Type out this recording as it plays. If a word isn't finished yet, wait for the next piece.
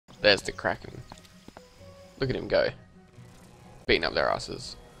There's the Kraken. Look at him go. Beating up their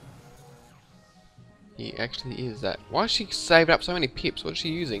asses. He actually is that. Why is she saving up so many pips? What is she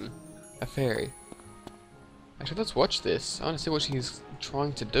using? A fairy. Actually, let's watch this. I want to see what she's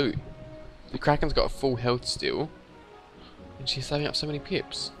trying to do. The Kraken's got full health still. And she's saving up so many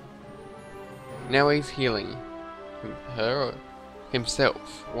pips. Now he's healing. Her or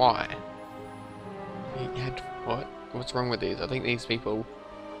himself. Why? He had... What? What's wrong with these? I think these people...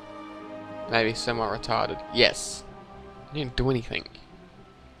 Maybe semi-retarded. Yes. He didn't do anything.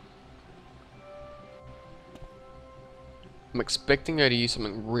 I'm expecting her to use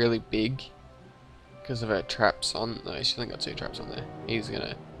something really big because of her traps on. No, she's only got 2 traps on there. He's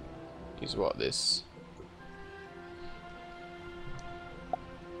gonna use what? This.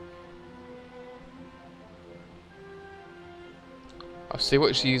 I'll see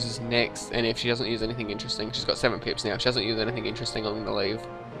what she uses next, and if she doesn't use anything interesting, she's got 7 pips now. If she doesn't use anything interesting, I'm gonna leave.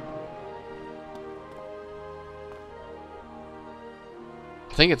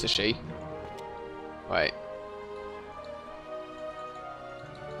 I think it's a she. Wait.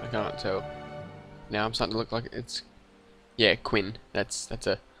 I can't tell. Now I'm starting to look like it's... Yeah, Quinn. It's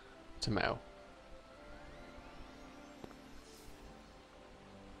a male.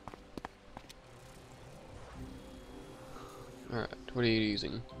 Alright, what are you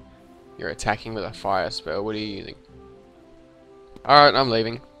using? You're attacking with a fire spell. What are you using? Alright, I'm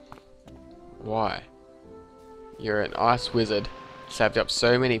leaving. Why? You're an ice wizard. Saved up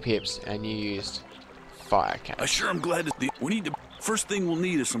so many pips and you used fire cat. I sure am glad to... We need to... First thing we'll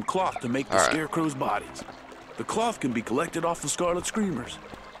need is some cloth to make the scarecrow's bodies. The cloth can be collected off the Scarlet Screamers.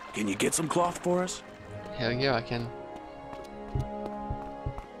 Can you get some cloth for us? Hell yeah, I can.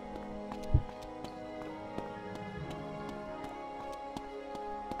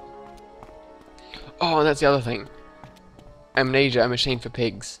 Oh, and that's the other thing. Amnesia, A Machine for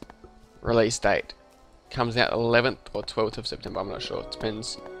Pigs. Release date. Comes out 11th or 12th of September, I'm not sure. It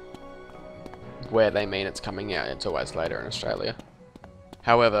depends where they mean it's coming out. It's always later in Australia.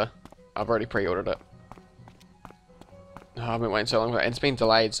 However, I've already pre-ordered it. Oh, I've been waiting so long for it. It's been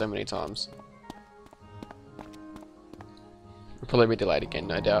delayed so many times. It'll probably be delayed again,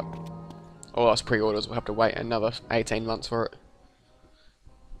 no doubt. All us pre-orders will have to wait another 18 months for it.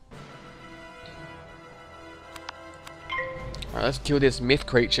 Alright, let's kill this myth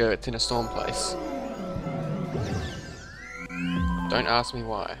creature. It's in a storm place. Don't ask me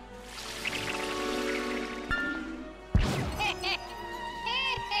why.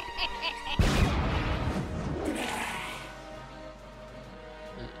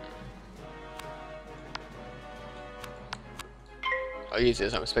 I'll use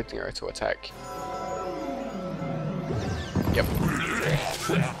this. I'm expecting her to attack. Yep.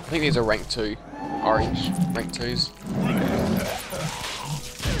 I think these are rank 2. Orange. Rank 2s.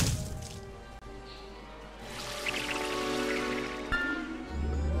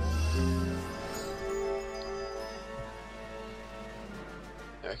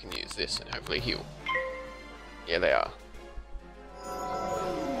 I can use this and hopefully heal. Yeah, they are.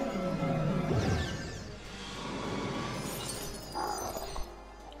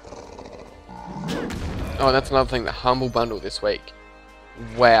 Oh, that's another thing, the Humble Bundle this week.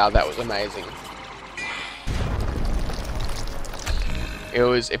 Wow, that was amazing. It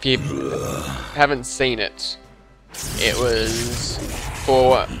was, if you haven't seen it, it was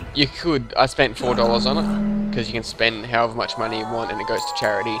for, you could, I spent $4 on it, because you can spend however much money you want and it goes to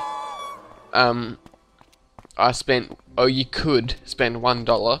charity. I spent, oh, you could spend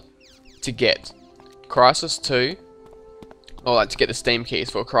 $1 to get Crisis 2, or like to get the Steam keys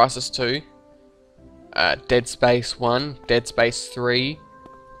for Crisis 2, Dead Space 1, Dead Space 3,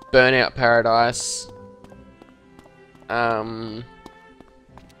 Burnout Paradise,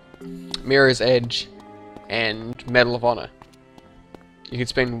 Mirror's Edge, and Medal of Honor. You could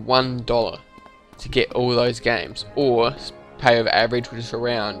spend $1 to get all those games, or pay over average, which is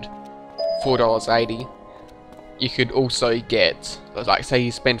around $4.80. You could also get, like say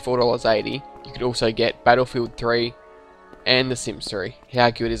you spend $4.80, you could also get Battlefield 3 and The Sims 3.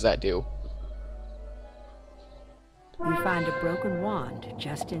 How good is that deal? You find a broken wand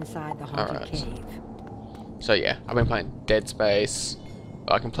just inside the haunted cave. So yeah, I've been playing Dead Space.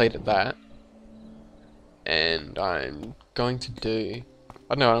 I completed that. And I'm going to do...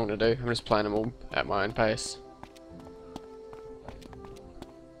 I don't know what I'm going to do. I'm just playing them all at my own pace.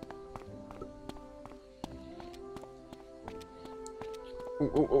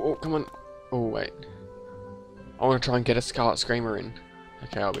 Oh, come on. Oh, wait. I want to try and get a Scarlet Screamer in.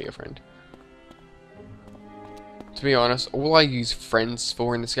 Okay, I'll be your friend. To be honest, all I use friends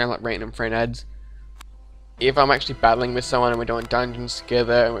for in this game, like random friend ads, if I'm actually battling with someone and we're doing dungeons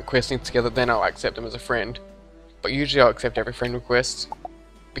together and we're questing together, then I'll accept them as a friend. But usually I'll accept every friend request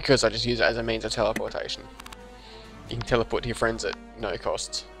because I just use it as a means of teleportation. You can teleport to your friends at no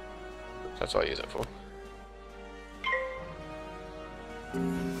cost. So that's what I use it for.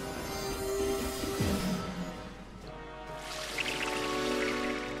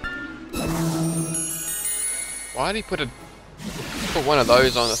 Why did he put one of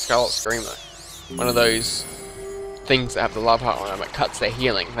those on the Scarlet Screamer? One of those things that have the love heart on them that cuts their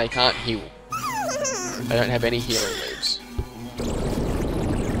healing. They can't heal. They don't have any healing moves.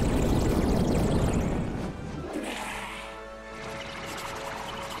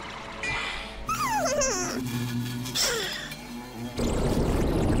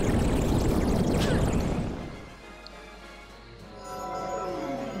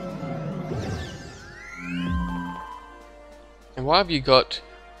 And why have you got...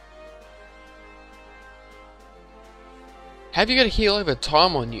 Have you got a heal over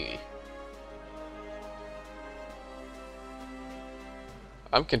time on you?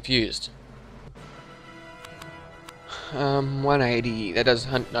 I'm confused. 180. That does...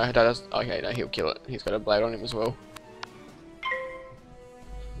 No, that does... Okay, no, he'll kill it. He's got a blade on him as well.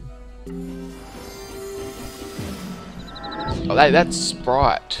 Oh, that's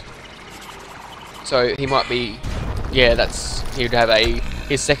Sprite. So he might be... Yeah, that's... He'd have a...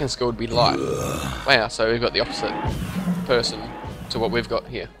 His second skill would be light. Wow, so we've got the opposite person to what we've got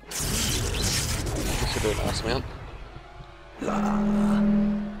here. This should do a nice amount.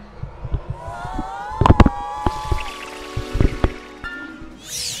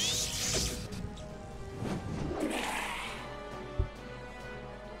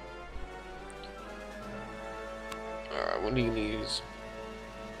 Alright, what do you use?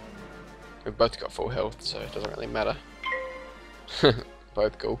 We've both got full health, so it doesn't really matter.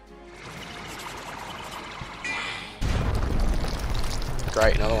 Both cool.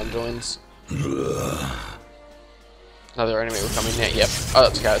 Great, another one joins. Another enemy will come in there. Yep. Oh,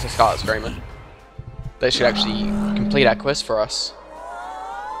 that's okay. It's a Scarlet Screamer. They should actually complete our quest for us.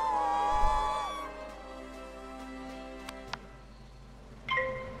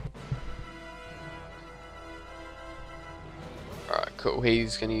 Alright, cool.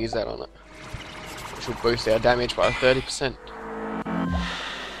 He's going to use that on it. Which will boost our damage by 30%.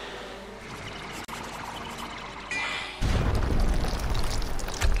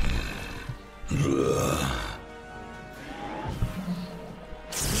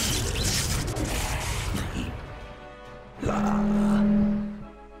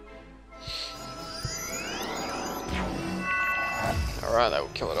 Alright, that will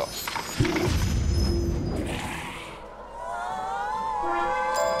kill it off.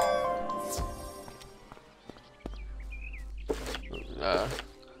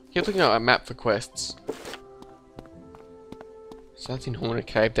 Keep looking at a map for quests. So that's in Haunted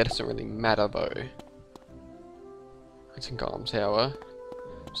Cave, that doesn't really matter though. It's in Golem Tower.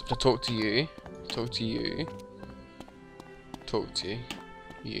 So to talk to you, talk to you, talk to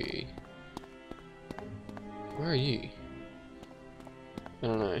you. Where are you? I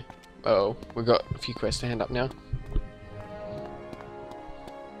don't know. Oh, we've got a few quests to hand up now.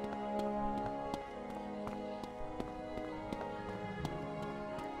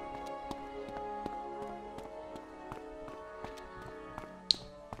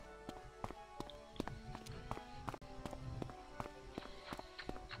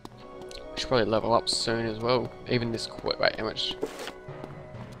 Should probably level up soon as well. Even this wait, how much?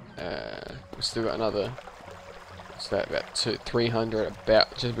 We've still got another. What's that? About 300.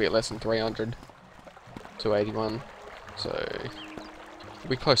 About just a bit less than 300. 281. So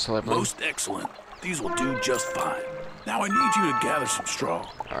we're close to leveling. Most excellent. These will do just fine. Now I need you to gather some straw.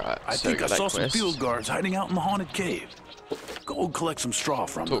 Alright. I think I saw some field guards hiding out in the haunted cave. Go and collect some straw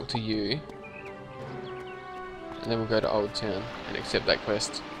from them. Talk to you. And then we'll go to Old Town and accept that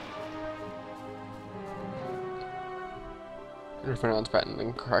quest. If anyone's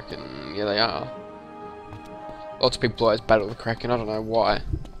battling Kraken, yeah they are. Lots of people always battle the Kraken, I don't know why.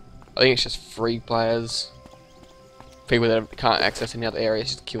 I think it's just free players. People that can't access any other areas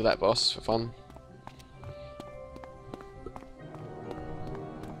just kill that boss for fun.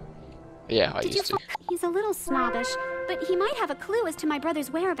 Yeah, I used to. He's a little snobbish, but he might have a clue as to my brother's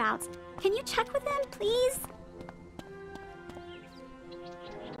whereabouts. Can you check with him, please?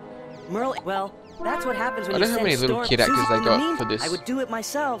 Merle, well, that's what happens when I you don't know how many little kid actors they got for this. I would do it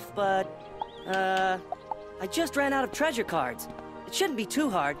myself, but I just ran out of treasure cards. It shouldn't be too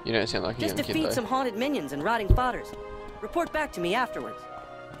hard. You don't sound like a young Just kid defeat though. some haunted minions and rotting fodders. Report back to me afterwards.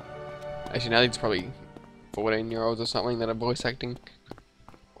 Actually, now it's probably 14-year-olds or something that are voice acting.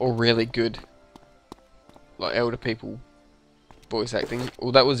 Or really good. like elder people voice acting.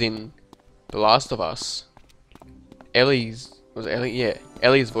 Well, that was in The Last of Us. Ellie's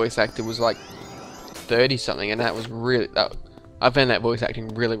voice actor was like 30 something, and that was really I found that voice acting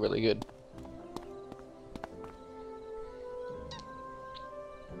really, really good.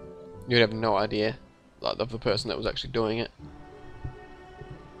 You'd have no idea, like, of the person that was actually doing it.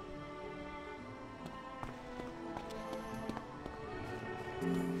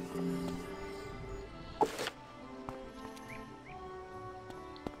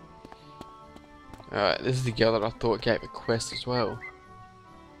 Alright, this is the girl that I thought gave a quest as well.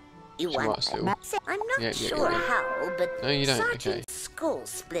 You She want might still. I'm not Yeah, sure yeah. how, but No, you don't, Sergeant okay. Skull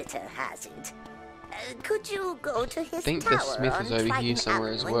Splitter has it. Could you go to his think the tower smith is on over Triton here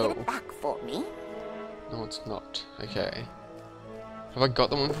somewhere as Avenue and well. get it back for me? No, it's not. Okay. Have I got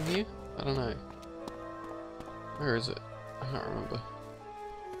the one from here? I don't know. Where is it? I can't remember.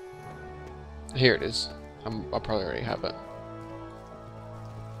 Here it is. I probably already have it.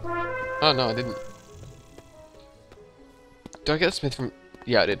 Oh no, I didn't. Did I get the smith from...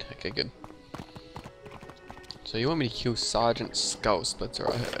 Yeah, I did. Okay, good. So you want me to kill Sergeant Skull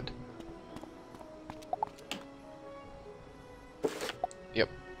Splitter, I heard. Yep.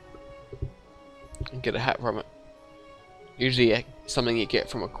 And get a hat from it. Usually something you get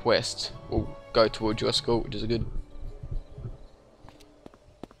from a quest will go towards your skull, which is good.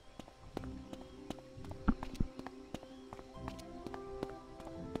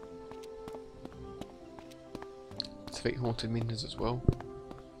 Defeat haunted minions as well.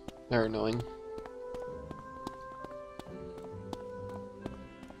 They're annoying.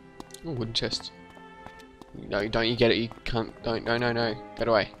 Oh, wooden chest. No, don't you get it, you can't. Don't, no. Get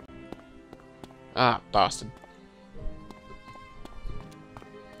away. Ah, bastard.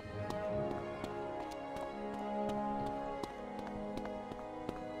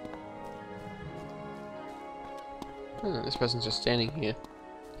 This person's just standing here.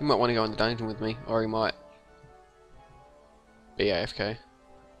 He might want to go in the dungeon with me, or he might be AFK.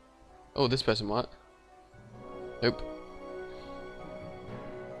 Oh, this person might. Nope.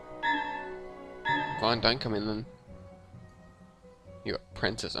 Fine, don't come in then. You got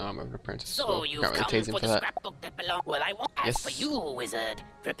Princess Armor and Apprentice. So you've Can't really come tease him for for the that. scrapbook that belongs. Well, I won't Yes. ask for you, wizard.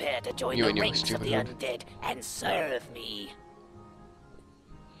 Prepare to join You the and your ranks of stupid the hood. undead and serve me.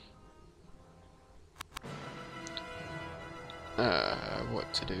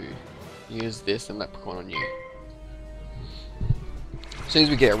 What to do? Use this and leprechaun on you. As soon as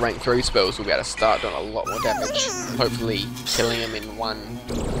we get a rank 3 spells, we'll be able to start doing a lot more damage. Hopefully, killing him in one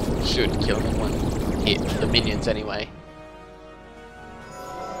should kill him in one hit. The minions, anyway.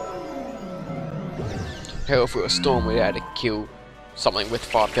 Hell, if we were Storm, we'd be able to kill something with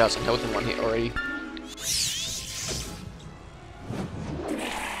 5,000 health in one hit already.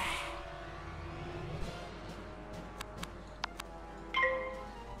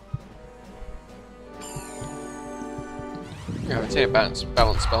 I haven't seen a balance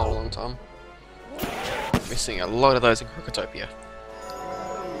spell in a long time. Missing a lot of those in Crocotopia.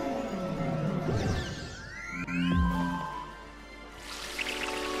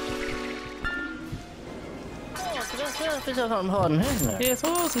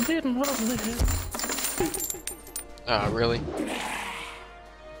 Ah, really?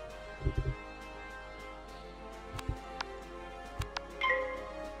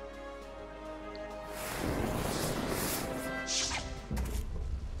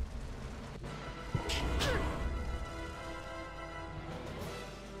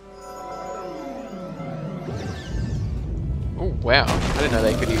 Oh wow, I didn't know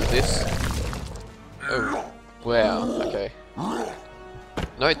they could use this. Oh, wow, okay.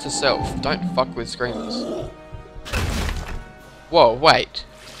 Note to self, don't fuck with screamers. Whoa, wait.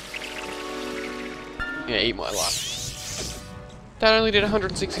 Yeah, eat my life. That only did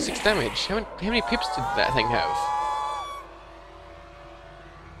 166 damage. How many pips did that thing have?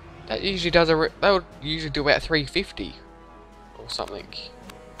 That usually does that would usually do about 350 or something.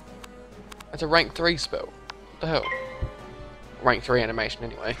 That's a rank 3 spell. What the hell? Rank 3 animation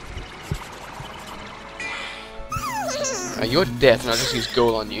anyway. You're death, and I'll just use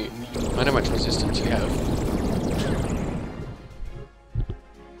Ghoul on you. I know how much resistance you have.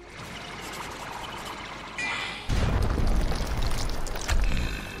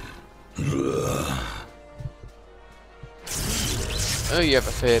 Oh, you have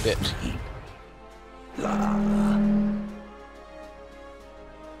a fair bit.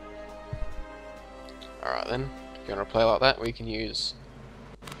 Alright then, if you want to play like that, we can use...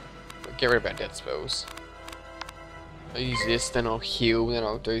 Get rid of our death spells. I'll use this, then I'll heal, then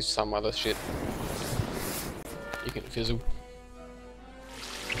I'll do some other shit. You can fizzle.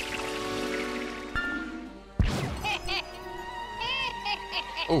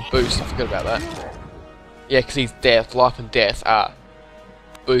 Oh, boost, I forgot about that. Yeah, because he's death. Life and death are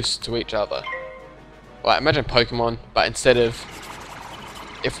boosts to each other. Like, imagine Pokemon, but instead of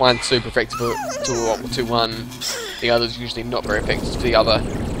if one's super effective to one, the other's usually not very effective to the other.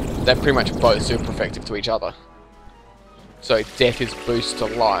 They're pretty much both super effective to each other. So death is boost to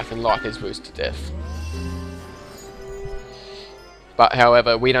life, and life is boost to death. But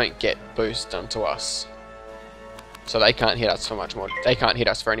however, we don't get boost done to us, so they can't hit us for much more. They can't hit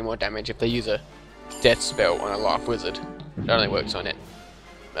us for any more damage if they use a death spell on a life wizard. It only works on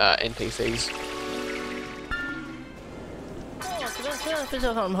NPCs.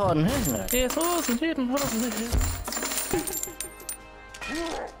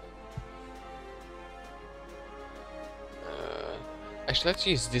 Actually, let's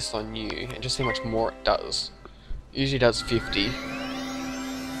use this on you and just see how much more it does. It usually does 50.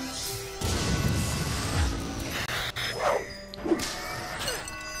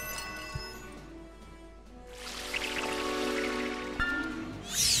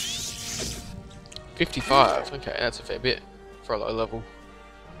 $55. Okay, that's a fair bit for a low level.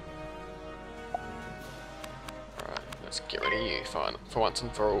 Alright, let's get rid of you for once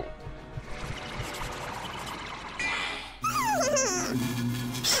and for all.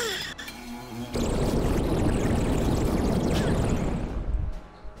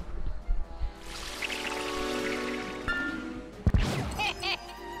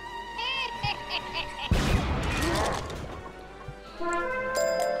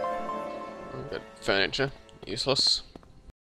 Good furniture, useless.